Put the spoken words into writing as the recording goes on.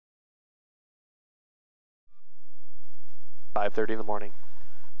5:30 in the morning.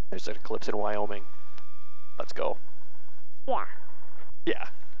 There's an eclipse in Wyoming. Let's go. Yeah. Yeah.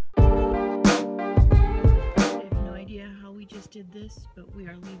 I have no idea how we just did this, but we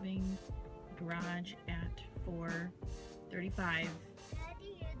are leaving the garage at 4:35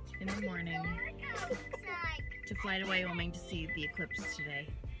 in the morning to fly to Wyoming to see the eclipse today.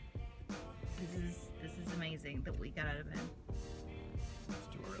 This is amazing that we got out of bed. It's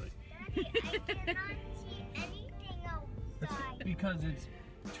too early. Daddy, I cannot see anything outside. Because it's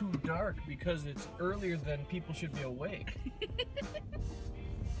too dark, because it's earlier than people should be awake.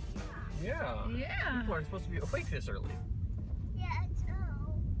 Yeah. Yeah. People aren't supposed to be awake this early. Yeah, so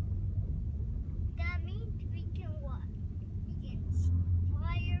that means we can what? We can see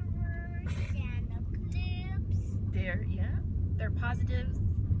fireworks and eclipse. They're positives.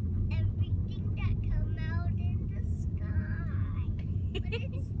 Everything that come out in the sky. But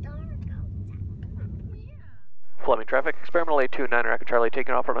it's dark outside. Yeah. Fleming traffic, experimental A29 Echo Charlie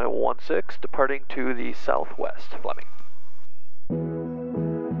taking off runway 16, departing to the southwest. Fleming.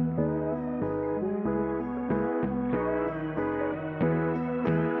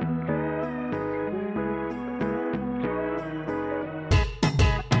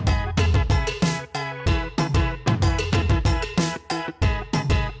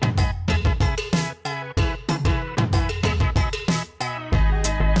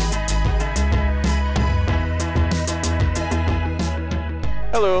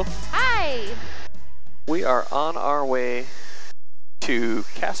 Hello. Hi! We are on our way to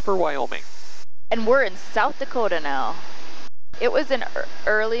Casper, Wyoming. And we're in South Dakota now. It was an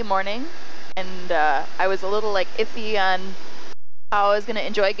early morning, and I was a little iffy on how I was going to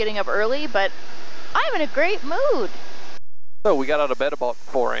enjoy getting up early, but I'm in a great mood. So we got out of bed about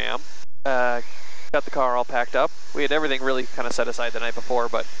 4 a.m. Got the car all packed up. We had everything really kind of set aside the night before,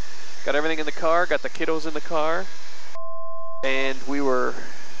 but got everything in the car, got the kiddos in the car, and we were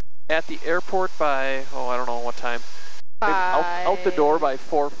at the airport by, I don't know what time. Out the door by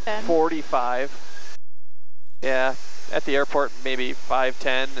 4:45. Yeah, at the airport maybe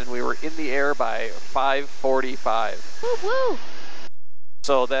 5:10, and we were in the air by 5:45. Woo woo!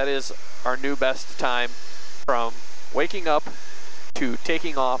 So that is our new best time from waking up to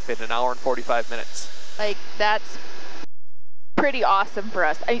taking off in an hour and 45 minutes. That's pretty awesome for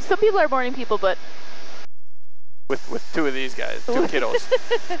us. I mean, some people are morning people, but With two of these guys, two kiddos.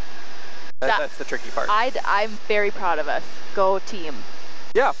 That's the tricky part. I'm very proud of us. Go team.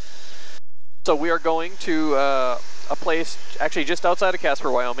 Yeah. So we are going to a place actually just outside of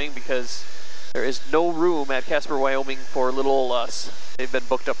Casper, Wyoming, because there is no room at Casper, Wyoming for little old us. They've been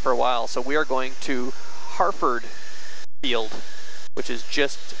booked up for a while. So we are going to Harford Field, which is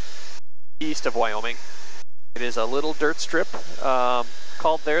just east of Wyoming. It is a little dirt strip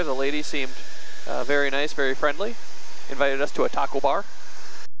called there. The lady seemed very nice, very friendly. Invited us to a taco bar.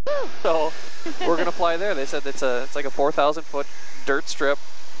 So we're gonna fly there. They said it's like a 4,000 foot dirt strip,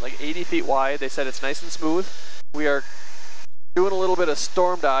 like 80 feet wide. They said it's nice and smooth. We are doing a little bit of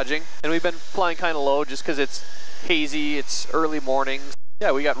storm dodging, and we've been flying kind of low just because it's hazy. It's early mornings.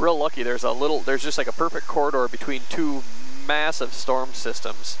 Yeah, we got real lucky. There's just like a perfect corridor between two massive storm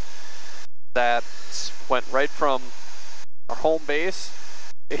systems that went right from our home base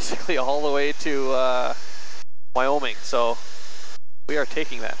basically all the way to Wyoming. So we are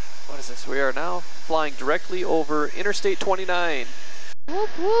taking that. What is this? We are now flying directly over Interstate 29. Whoop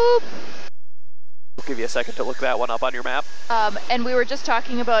whoop! I'll give you a second to look that one up on your map. And we were just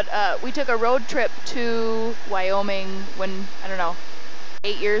talking about, we took a road trip to Wyoming when, I don't know,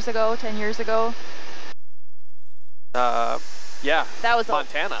 8 years ago, 10 years ago. Yeah. That was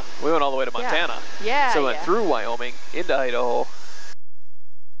Montana. We went all the way to Montana. Yeah. So we went through Wyoming into Idaho.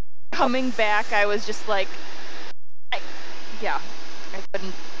 Coming back, I was just like, I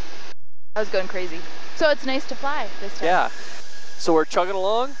was going crazy. So it's nice to fly this time. Yeah. So we're chugging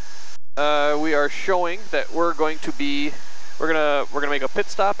along. We are showing that we're gonna make a pit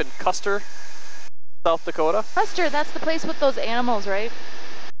stop in Custer, South Dakota. Custer, that's the place with those animals, right?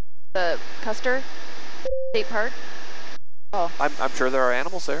 The Custer State Park? Oh. I'm sure there are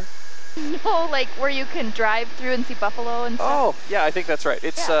animals there. No, where you can drive through and see buffalo and stuff. Oh, yeah, I think that's right.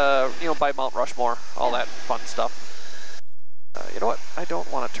 It's by Mount Rushmore, all that fun stuff. You know what? I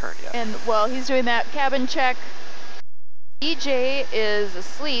don't want to turn yet. And while he's doing that cabin check, EJ is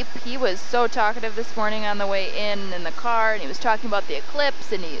asleep. He was so talkative this morning on the way in the car, and he was talking about the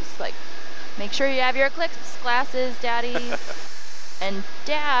eclipse, and he's like, make sure you have your eclipse glasses, Daddy. And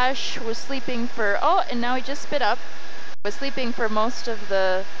Dash was sleeping for, and now he just spit up, was sleeping for most of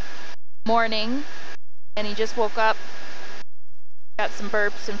the morning, and he just woke up, got some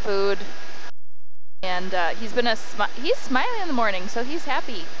burps and food, And he's smiling in the morning, so he's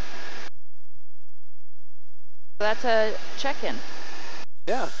happy. So that's a check-in.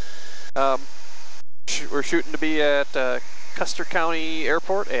 Yeah. We're shooting to be at Custer County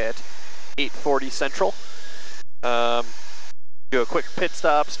Airport at 8:40 Central. Do a quick pit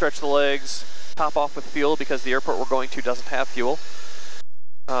stop, stretch the legs, top off with fuel because the airport we're going to doesn't have fuel.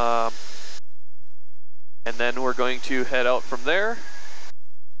 And then we're going to head out from there.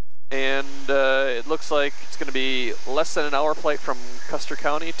 And it looks like it's going to be less than an hour flight from Custer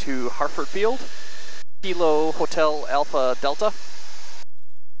County to Harford Field, Kilo Hotel Alpha Delta.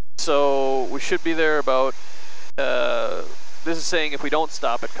 So we should be there about, this is saying if we don't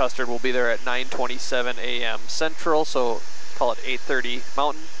stop at Custer, we'll be there at 9:27 a.m. Central, so call it 8:30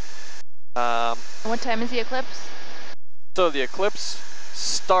 Mountain. What time is the eclipse? So the eclipse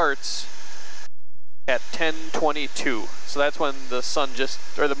starts at 10:22. So that's when the sun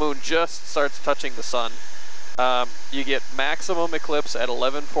the moon just starts touching the sun. You get maximum eclipse at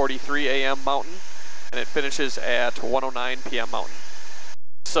 11:43 a.m. Mountain, and it finishes at 1:09 p.m. Mountain.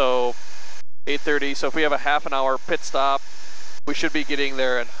 So 8:30, so if we have a half an hour pit stop, we should be getting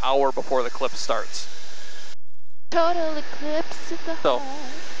there an hour before the eclipse starts. Total eclipse of the heart.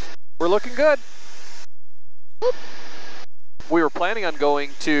 We're looking good. Whoop. We were planning on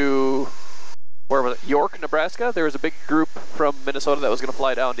going to, where was it? York, Nebraska. There was a big group from Minnesota that was going to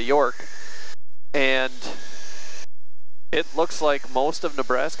fly down to York. And it looks like most of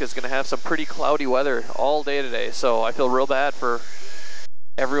Nebraska is going to have some pretty cloudy weather all day today. So I feel real bad for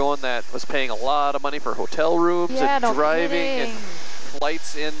everyone that was paying a lot of money for hotel rooms and driving and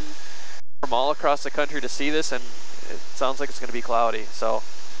flights in from all across the country to see this, and it sounds like it's going to be cloudy. So,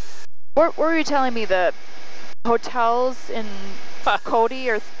 what were you telling me? The hotels in Cody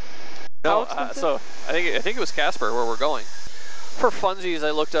or no? So I think it was Casper where we're going. For funsies,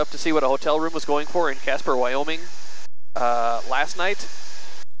 I looked up to see what a hotel room was going for in Casper, Wyoming last night.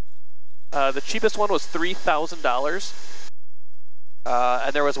 The cheapest one was $3,000.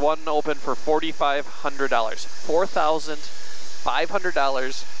 And there was one open for $4,500.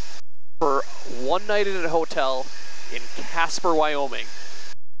 $4,500 for one night in a hotel in Casper, Wyoming.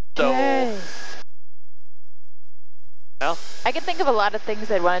 So, well, I can think of a lot of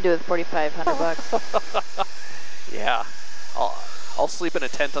things I'd want to do with $4,500. Yeah, I'll sleep in a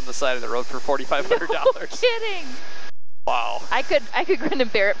tent on the side of the road for $4,500. No kidding. Wow. I could grin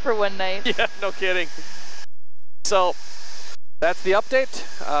and bear it for one night. Yeah, no kidding. So, that's the update.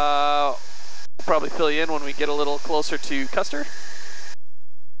 We'll probably fill you in when we get a little closer to Custer.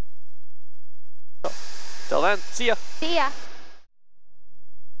 So, till then, see ya. See ya.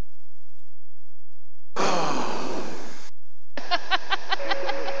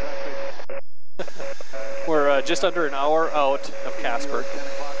 We're just under an hour out of Casper.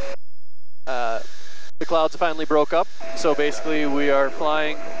 The clouds finally broke up, so basically we are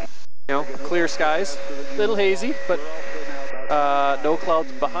flying, clear skies, a little hazy, but no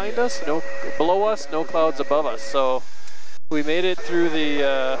clouds behind us, no below us, no clouds above us. So we made it through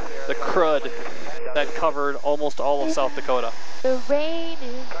the crud that covered almost all of South Dakota. The rain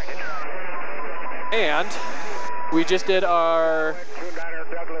is... And we just did our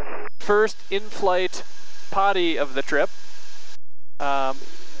first in-flight potty of the trip.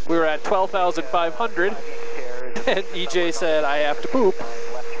 We were at 12,500, and EJ said, I have to poop.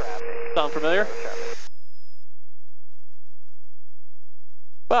 Sound familiar?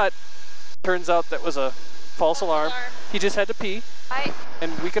 But turns out that was a false alarm. He just had to pee,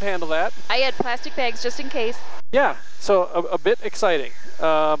 and we could handle that. I had plastic bags just in case. Yeah, so a bit exciting.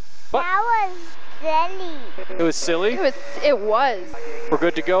 But that was silly. It was silly? It was. We're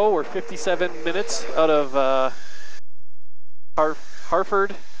good to go. We're 57 minutes out of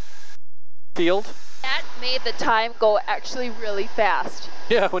Harford Field. That made the time go actually really fast.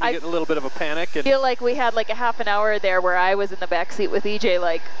 Yeah, when you get a little bit of a panic. I feel like we had like a half an hour there where I was in the back seat with EJ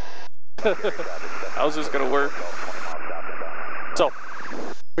like... How's this going to work? So,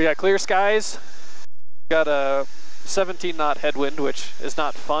 we got clear skies. Got a 17-knot headwind, which is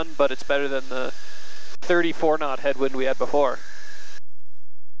not fun, but it's better than the 34-knot headwind we had before.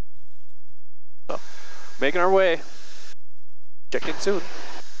 So, making our way. Check in soon.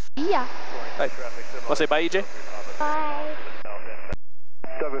 Yeah. Bye. Want to say bye, EJ? Bye.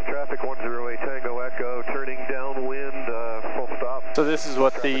 Douglas traffic 108 Tango Echo, turning downwind, full stop. So this is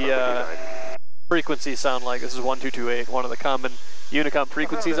what the frequencies sound like. This is 1228, one of the common Unicom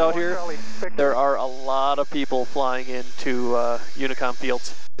frequencies out here. There are a lot of people flying into Unicom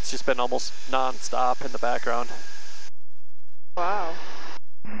fields. It's just been almost non-stop in the background. Wow.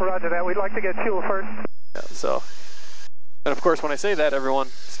 Roger that. We'd like to get fuel first. Yeah, so, and of course when I say that, everyone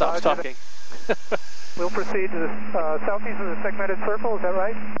stops talking. We'll proceed to the southeast of the segmented circle, is that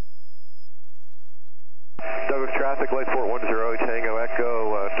right? Douglas traffic, light 410, Tango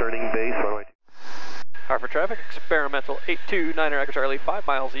Echo, turning base, runway. Harford traffic, experimental 829er Echo Charlie, 5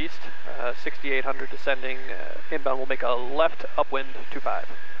 miles east, 6800 descending, inbound will make a left upwind 25,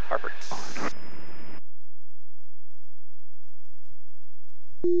 Harford.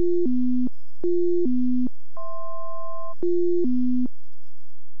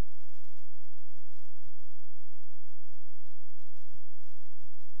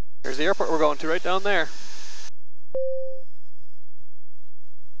 Here's the airport we're going to, right down there.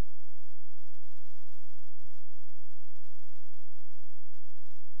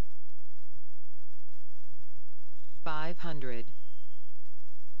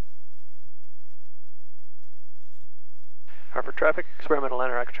 Harford traffic, experimental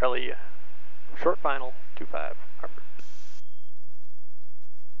liner Echo Charlie, short final 25, Harford.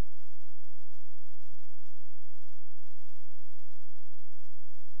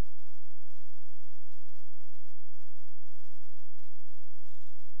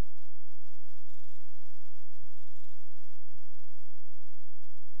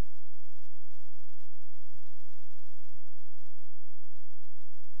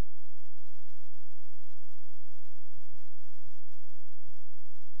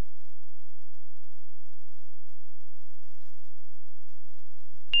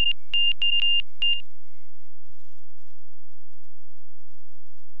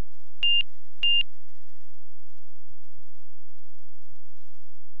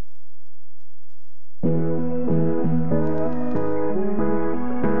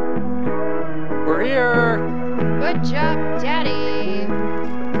 We're here! Good job, Daddy.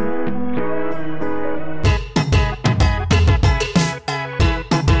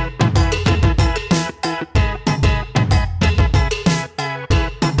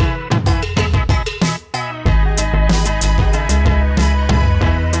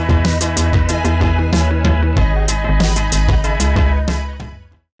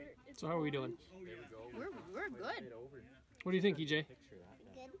 So how are we doing? We're good. What do you think, EJ? Good.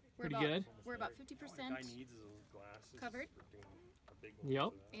 Pretty good? We're about 50% covered, Yep.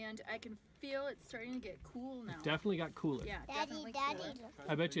 and I can feel it's starting to get cool now. Definitely got cooler. Yeah, Daddy, definitely Daddy, cooler. look.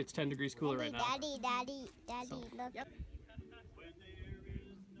 I bet you it's 10 degrees cooler right now. Daddy, Daddy, Daddy, So. look. Yep.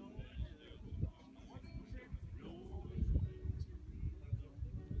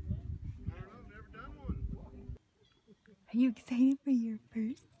 Are you excited for your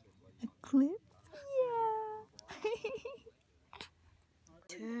first eclipse? Yeah.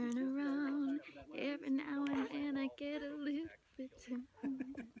 Turn around, every now and then I get a little bit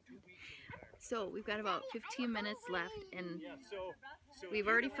So we've got about 15 minutes left, and we've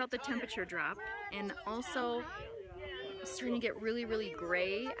already felt the temperature drop, and also it's starting to get really, really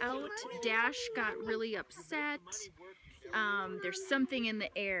gray out. Dash got really upset. There's something in the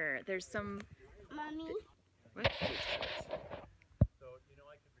air. There's some... Mommy. What?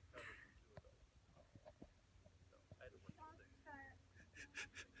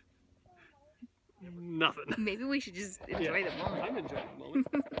 Nothing. Maybe we should just enjoy the moment. I'm enjoying the moment.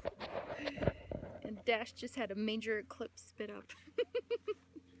 And Dash just had a major eclipse spit up.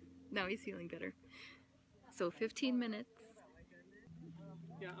 Now he's feeling better. So 15 minutes.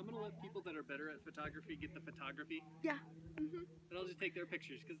 Yeah, I'm gonna let people that are better at photography get the photography, Yeah. Mm-hmm. and I'll just take their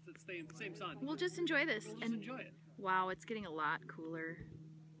pictures because it's the same sun. We'll just enjoy this. We'll just And enjoy it. wow, it's getting a lot cooler.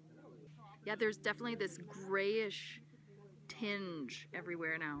 Yeah, there's definitely this grayish tinge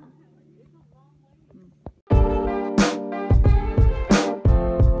everywhere now.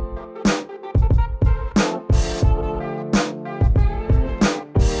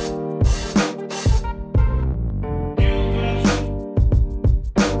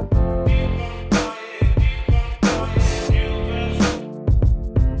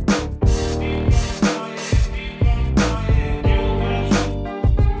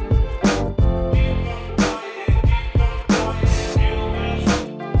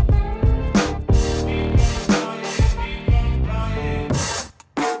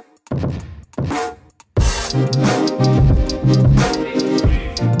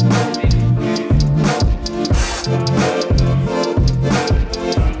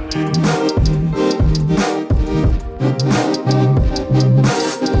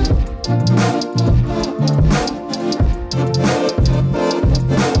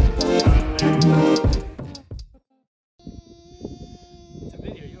 It's a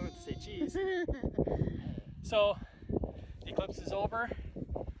video, you don't have to say cheese. So, the eclipse is over.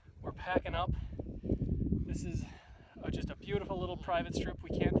 We're packing up. This is just a beautiful little private strip.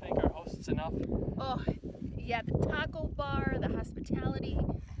 We can't thank our hosts enough. Oh, Yeah, the taco bar, the hospitality,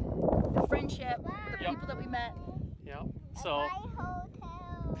 the friendship, the people that we met. Yeah. So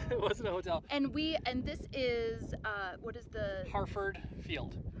it wasn't a hotel. And this is what is the Harford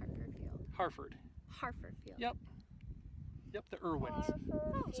Field. Harford Field. Harford. Harford Field. Yep. Yep, the Irwins.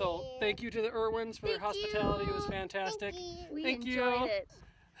 So thank you to the Irwins for their hospitality. It was fantastic. We Thank enjoyed it.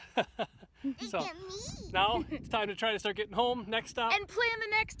 So now it's time to try to start getting home. Next stop. And plan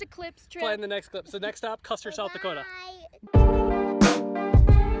the next Eclipse trip. Plan the next clip. So next stop, Custer, South Dakota.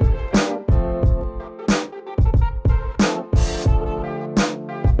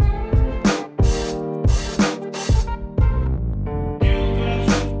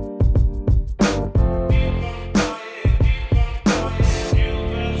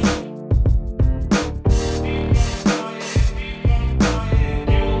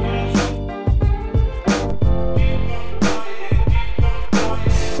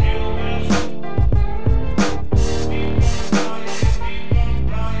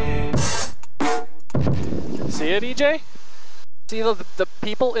 See it, EJ? See the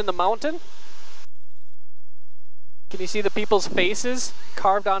people in the mountain? Can you see the people's faces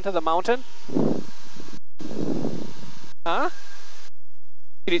carved onto the mountain? Huh?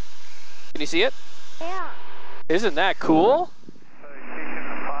 Can you see it? Yeah. Isn't that cool?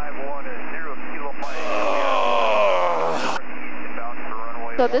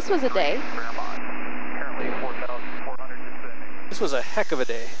 So this was a day. This was a heck of a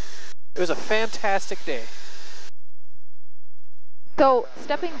day. It was a fantastic day. So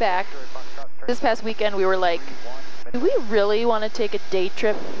stepping back, this past weekend we were like, do we really want to take a day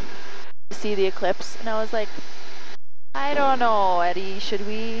trip to see the eclipse? And I was like, I don't know, Eddie, should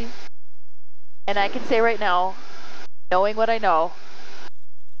we? And I can say right now, knowing what I know,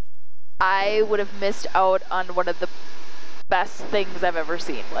 I would have missed out on one of the best things I've ever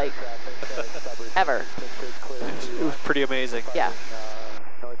seen, like, ever. It was pretty amazing. Yeah.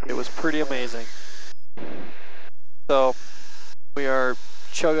 It was pretty amazing. So, we are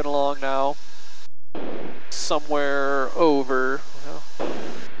chugging along now, somewhere over, well,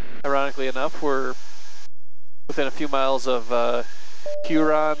 ironically enough, we're within a few miles of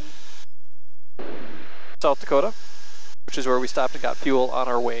Huron, South Dakota, which is where we stopped and got fuel on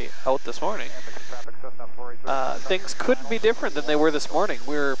our way out this morning. Things couldn't be different than they were this morning.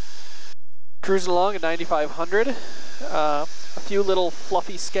 We're cruising along at 9,500. A few little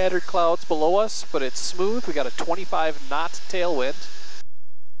fluffy scattered clouds below us, but it's smooth. We got a 25 knot tailwind,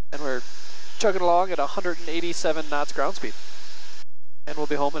 and we're chugging along at 187 knots ground speed. And we'll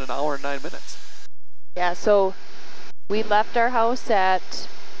be home in an hour and 9 minutes. Yeah, so we left our house at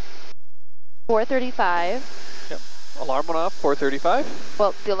 4:35. Yep. Alarm went off 4:35.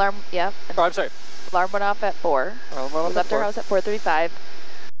 Well, the alarm, yeah. Oh, I'm sorry. Alarm went off at 4. Alarm went off We left at our house at 4:35.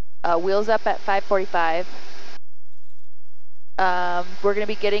 Wheels up at 5:45. We're going to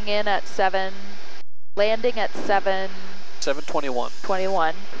be getting in at 7, landing at 7:21.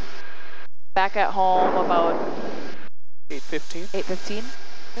 7:21. Back at home about 8:15. 8:15.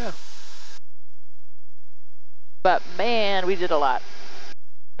 Yeah. But man, we did a lot.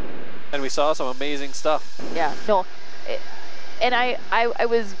 And we saw some amazing stuff. Yeah, no. And I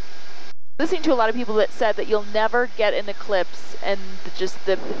was listening to a lot of people that said that you'll never get an eclipse and just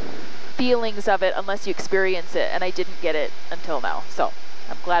the feelings of it unless you experience it, and I didn't get it until now, so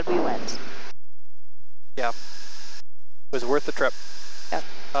I'm glad we went. Yeah, it was worth the trip.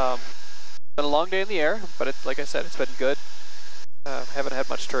 Yeah. Been a long day in the air, but it's like I said, it's been good. Haven't had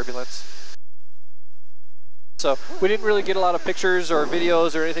much turbulence. So we didn't really get a lot of pictures or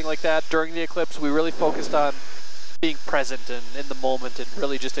videos or anything like that during the eclipse. We really focused on being present and in the moment and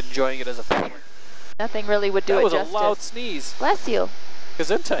really just enjoying it as a family. Nothing really would do it justice. That was a loud sneeze. Bless you.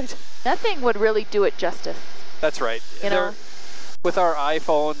 Gesundheit. Nothing would really do it justice. That's right. You know? With our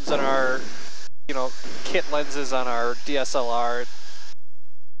iPhones and our, kit lenses on our DSLR,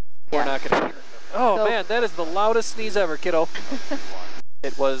 we're not going to. Oh so, man, that is the loudest sneeze ever, kiddo.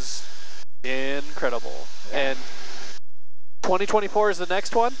 It was incredible. And 2024 is the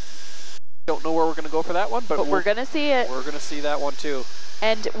next one. Don't know where we're going to go for that one, but we're going to see it. We're going to see that one too.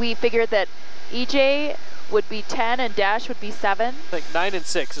 And we figured that EJ would be 10 and Dash would be 7. I think 9 and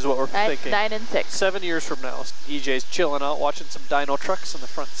 6 is what we're thinking. 9 and 6. 7 years from now. EJ's chilling out, watching some dyno trucks in the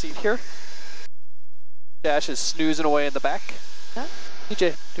front seat here. Dash is snoozing away in the back. Huh? EJ,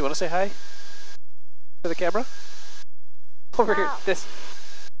 do you want to say hi to the camera? Over here, this.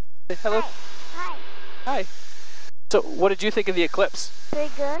 Say hello. Hi. Hi. So, what did you think of the eclipse?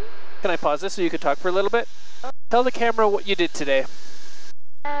 Pretty good. Can I pause this so you can talk for a little bit? Tell the camera what you did today.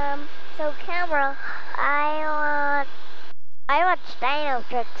 So camera, I watched dyno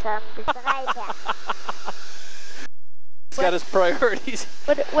tricks on this iPad. He's got his priorities.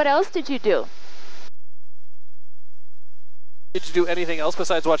 What else did you do? Did you do anything else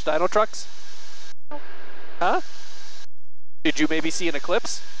besides watch dyno trucks? Huh? Did you maybe see an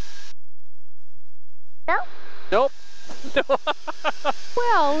eclipse? No. Nope.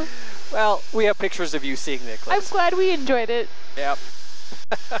 Well, Well, we have pictures of you seeing the I'm eclipse. glad we enjoyed it. Yep.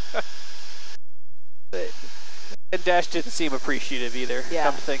 And Dash didn't seem appreciative either, Yeah.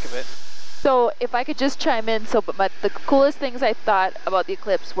 come to think of it. So if I could just chime in, the coolest things I thought about the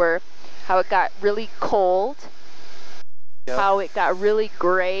eclipse were how it got really cold, Yep. how it got really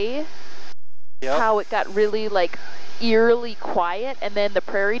gray, Yep. how it got really like eerily quiet, and then the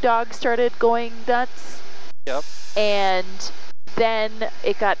prairie dog started going nuts. Yep. And then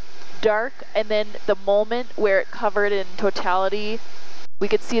it got dark, and then the moment where it covered in totality, we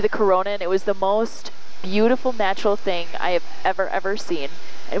could see the corona, and it was the most beautiful natural thing I have ever seen.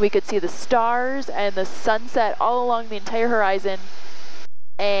 And we could see the stars and the sunset all along the entire horizon,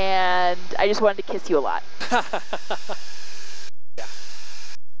 and I just wanted to kiss you a lot. Yeah.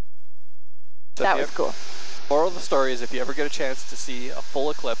 So That was cool. Moral of the story is if you ever get a chance to see a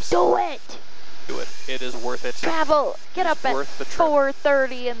full eclipse, Do it! do it. It is worth it. Travel! Get It's up at worth the trip.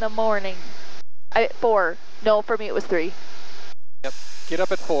 4:30 in the morning. 4. No, for me it was 3. Yep. Get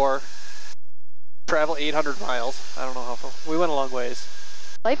up at 4. Travel 800 miles. I don't know how far. We went a long ways.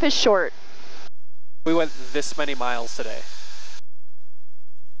 Life is short. We went this many miles today.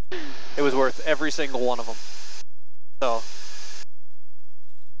 It was worth every single one of them. So,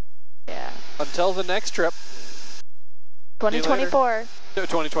 Yeah. until the next trip. 2024.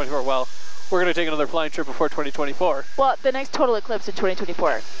 2024. Well, we're going to take another flying trip before 2024. Well, the next total eclipse in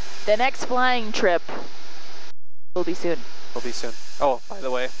 2024. The next flying trip will be soon. It'll be soon. Oh, by the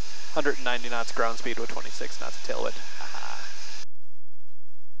way, 190 knots ground speed with 26 knots of tailwind.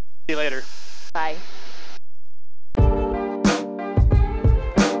 See you later. Bye.